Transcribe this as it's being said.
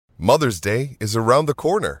Mother's Day is around the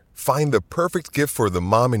corner. Find the perfect gift for the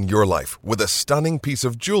mom in your life with a stunning piece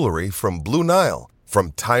of jewelry from Blue Nile.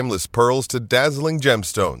 From timeless pearls to dazzling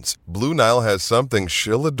gemstones, Blue Nile has something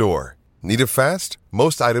she'll adore. Need it fast?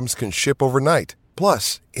 Most items can ship overnight.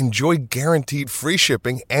 Plus, enjoy guaranteed free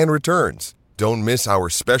shipping and returns. Don't miss our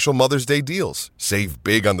special Mother's Day deals. Save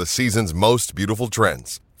big on the season's most beautiful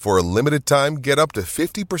trends. For a limited time, get up to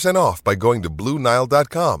 50% off by going to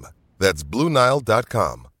BlueNile.com. That's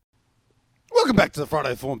BlueNile.com. Welcome back to the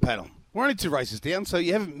Friday Form Panel. We're only 2 races down, so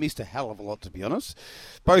you haven't missed a hell of a lot, to be honest.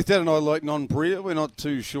 Both Dan and I like non-Bria. We're not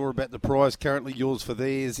too sure about the prize. Currently yours for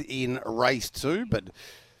theirs in race 2, but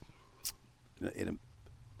in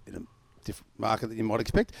a different market than you might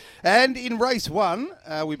expect. And in race 1,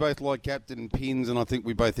 we both like Captain Pins, and I think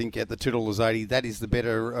we both think at the $2.80, that is the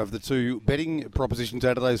better of the 2 betting propositions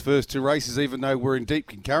out of those first 2 races, even though we're in deep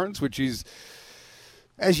concurrence, which is,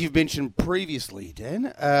 as you've mentioned previously,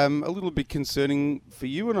 Dan, a little bit concerning for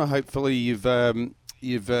you, and hopefully you've gone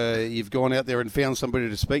out there and found somebody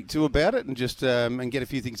to speak to about it, and just and get a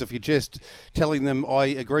few things off your chest, telling them I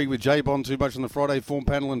agree with J-Bond too much on the Friday Form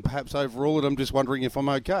Panel, and perhaps overall it, I'm just wondering if I'm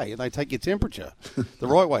okay, and they take your temperature the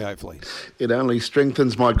right way, hopefully. It only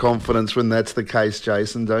strengthens my confidence when that's the case,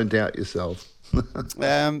 Jason. Don't doubt yourself.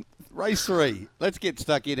 Race 3. Let's get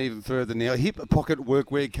stuck in even further now. Hip Pocket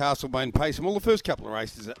Workwear, Castlemaine Pace. Well, the first couple of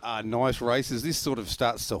races are nice races. This sort of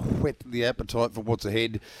starts to whet the appetite for what's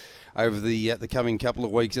ahead over the coming couple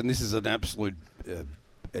of weeks, and this is an absolute,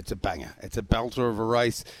 it's a banger. It's a belter of a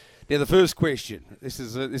race. Now, the first question. This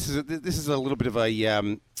is a little bit of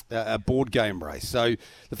a board game race. So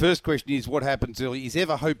the first question is, what happens early? Is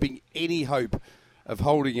ever hoping any hope of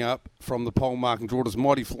holding up from the pole mark and draw? Does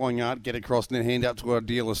Mighty Flying Art get across and then hand up to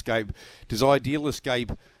Ideal Escape? Does Ideal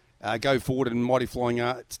Escape go forward and Mighty Flying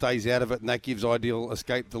Art stays out of it, and that gives Ideal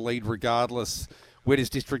Escape the lead regardless? Where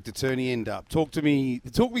does District Attorney end up? Talk me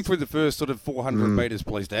through the first sort of 400 metres,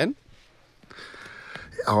 please, Dan.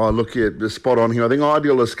 Oh, look, you're spot on here. I think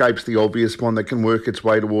Ideal Escape's the obvious one that can work its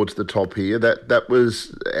way towards the top here. That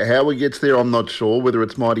was how he gets there. I'm not sure whether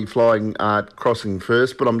it's Mighty Flying Art crossing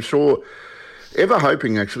first, but I'm sure Ever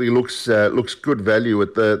Hoping actually looks good value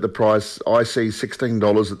at the price. I see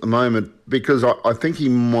 $16 at the moment, because I think he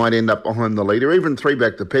might end up behind the leader. Even 3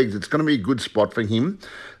 back the pegs, it's going to be a good spot for him.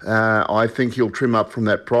 I think he'll trim up from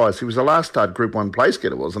that price. He was a last start Group 1 place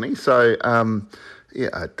getter, wasn't he? So,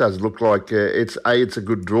 yeah, it does look like it's a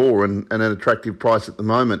good draw and an attractive price at the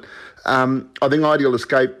moment. I think Ideal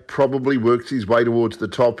Escape probably works his way towards the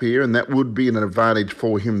top here, and that would be an advantage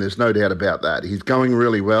for him. There's no doubt about that. He's going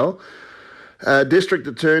really well. District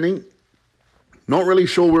Attorney, not really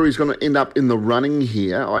sure where he's going to end up in the running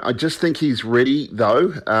here. I just think he's ready, though.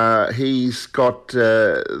 He's got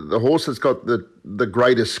the horse that's got the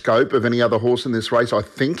greatest scope of any other horse in this race, I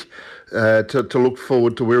think, to look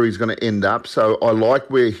forward to where he's going to end up. So I like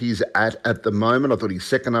where he's at the moment. I thought his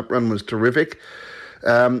second up run was terrific.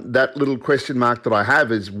 That little question mark that I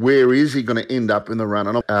have is, where is he going to end up in the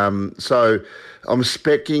run? And so I'm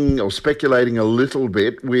speculating a little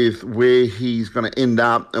bit with where he's going to end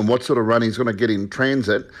up and what sort of run he's going to get in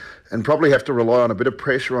transit, and probably have to rely on a bit of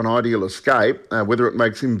pressure on Ideal Escape, whether it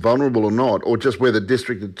makes him vulnerable or not, or just whether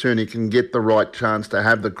District Attorney can get the right chance to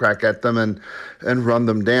have the crack at them and run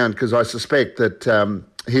them down, because I suspect that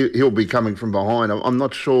he'll be coming from behind. I'm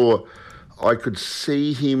not sure I could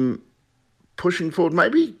see him pushing forward.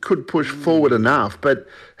 Maybe he could push forward enough, but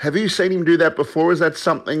have you seen him do that before? Is that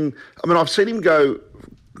something? I mean, I've seen him go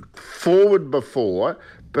forward before,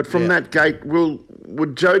 but from that gate,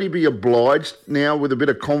 would Jody be obliged now with a bit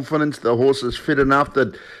of confidence the horse is fit enough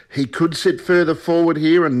that he could sit further forward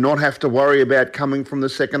here and not have to worry about coming from the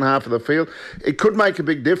second half of the field? It could make a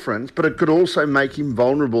big difference, but it could also make him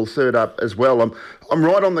vulnerable third up as well. I'm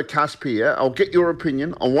right on the cusp here. I'll get your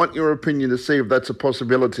opinion. I want your opinion to see if that's a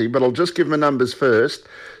possibility, but I'll just give my numbers first.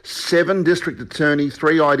 7 District Attorney,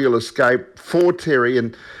 3 Ideal Escape, 4 Terry,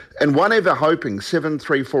 and 1 Ever Hoping, 7,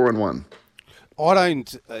 3, 4 and 1. I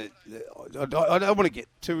don't want to get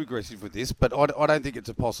too aggressive with this, but I don't think it's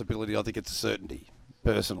a possibility. I think it's a certainty,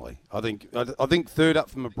 personally. I think third up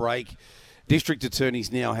from a break, District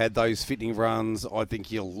Attorney's now had those fitting runs. I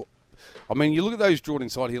think you look at those drawn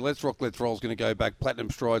inside here. Let's Rock, Let's Roll's going to go back. Platinum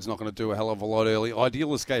Stride's not going to do a hell of a lot early.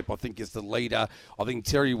 Ideal Escape, I think, is the leader. I think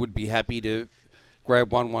Terry would be happy to grab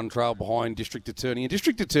 1-1 trail behind District Attorney. And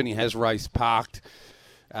District Attorney has raced parked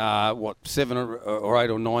 7 or 8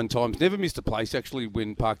 or 9 times. Never missed a place, actually,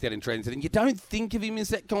 when parked out in transit. And you don't think of him as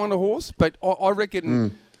that kind of horse, but I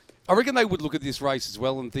reckon they would look at this race as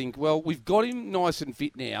well and think, well, we've got him nice and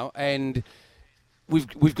fit now, and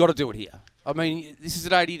we've got to do it here. I mean, this is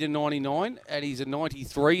at 80 to 99, and he's a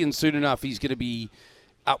 93, and soon enough he's going to be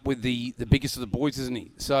up with the biggest of the boys, isn't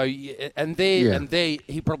he? So, and there,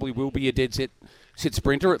 he probably will be a dead set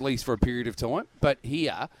sprinter, at least for a period of time. But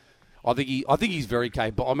here, I think he's very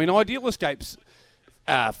capable. I mean, Ideal Escape's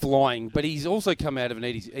flying, but he's also come out of an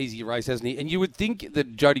easy race, hasn't he? And you would think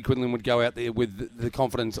that Jody Quinlan would go out there with the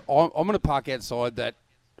confidence, I'm going to park outside that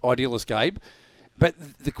Ideal Escape. But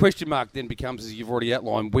the question mark then becomes, as you've already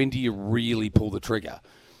outlined, when do you really pull the trigger?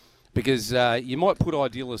 Because you might put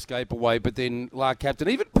Ideal Escape away, but then La Captain,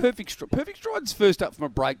 even Perfect Stride's first up from a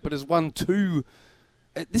break, but has won two.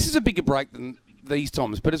 This is a bigger break than these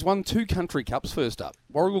times, but has won 2 country cups first up,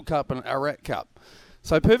 Warragul Cup and Arat Cup.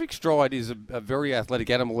 So Perfect Stride is a very athletic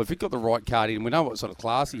animal. If he's got the right card in, we know what sort of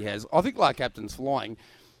class he has. I think La Captain's flying.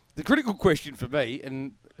 The critical question for me,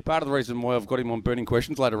 and part of the reason why I've got him on Burning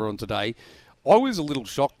Questions later on today, I was a little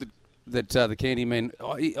shocked that the Candyman,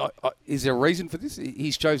 is there a reason for this?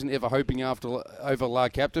 He's chosen Ever Hoping over La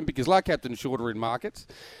Captain, because La Captain's shorter in markets,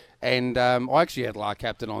 and I actually had La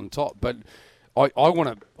Captain on top, but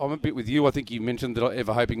I'm a bit with you. I think you mentioned that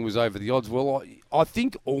Ever Hoping was over the odds. Well, I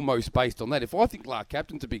think almost based on that, if I think La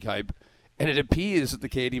Captain's a big hope, and it appears that the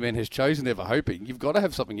Candyman has chosen Ever Hoping, you've got to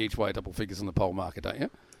have something each way, double figures in the pole market, don't you?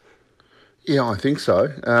 Yeah, I think so.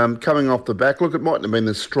 Coming off the back, look, it mightn't have been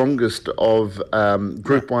the strongest of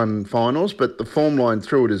Group 1 finals, but the form line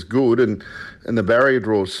through it is good, and the barrier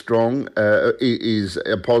draw strong is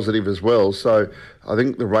a positive as well. So I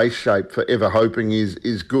think the race shape for Ever Hoping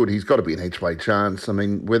is good. He's got to be an each-way chance. I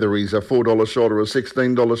mean, whether he's a $4 shot or a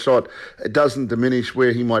 $16 shot, it doesn't diminish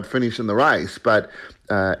where he might finish in the race, but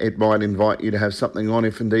it might invite you to have something on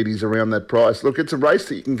if indeed he's around that price. Look, it's a race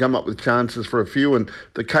that you can come up with chances for a few, and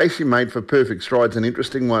the case you made for Perfect Stride's an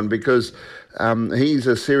interesting one because he's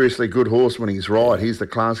a seriously good horse when he's right. He's the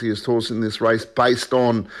classiest horse in this race based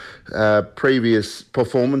on previous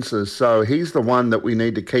performances. So he's the one that we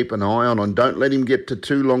need to keep an eye on, and don't let him get to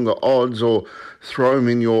too longer odds or throw him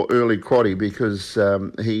in your early quaddie because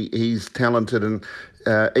he's talented, and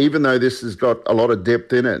even though this has got a lot of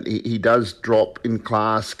depth in it, he does drop in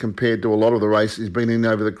class compared to a lot of the races he's been in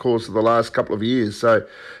over the course of the last couple of years. So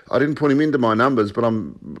I didn't put him into my numbers, but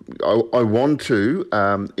I want to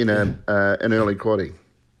in an early quaddie.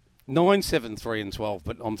 9, 7, 3 and 12,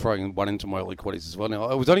 but I'm throwing one into my early quaddies as well. Now,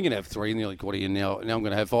 I was only going to have 3 in the early quaddie, and now I'm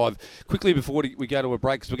going to have 5. Quickly before we go to a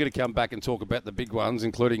break, because we're going to come back and talk about the big ones,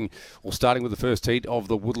 including, or starting with the first heat of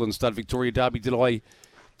the Woodland Stud Victoria Derby. Did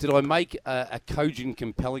I make a cogent,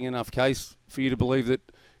 compelling enough case for you to believe that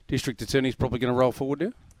District Attorney's probably going to roll forward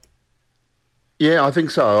now? Yeah, I think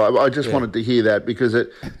so. I just wanted to hear that because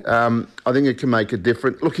I think it can make a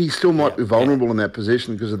difference. Look, he still might be vulnerable in that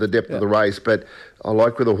position because of the depth of the race, but I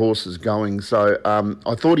like where the horse is going. So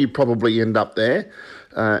I thought he'd probably end up there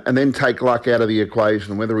and then take luck out of the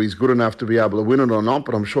equation, whether he's good enough to be able to win it or not,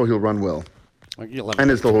 but I'm sure he'll run well. And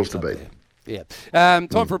it's the horse to beat. Yeah.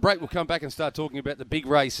 Time for a break. We'll come back and start talking about the big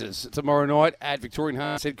races tomorrow night at Victorian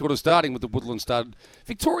Hearts headquarters, starting with the Woodland Stud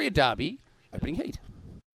Victoria Derby opening heat.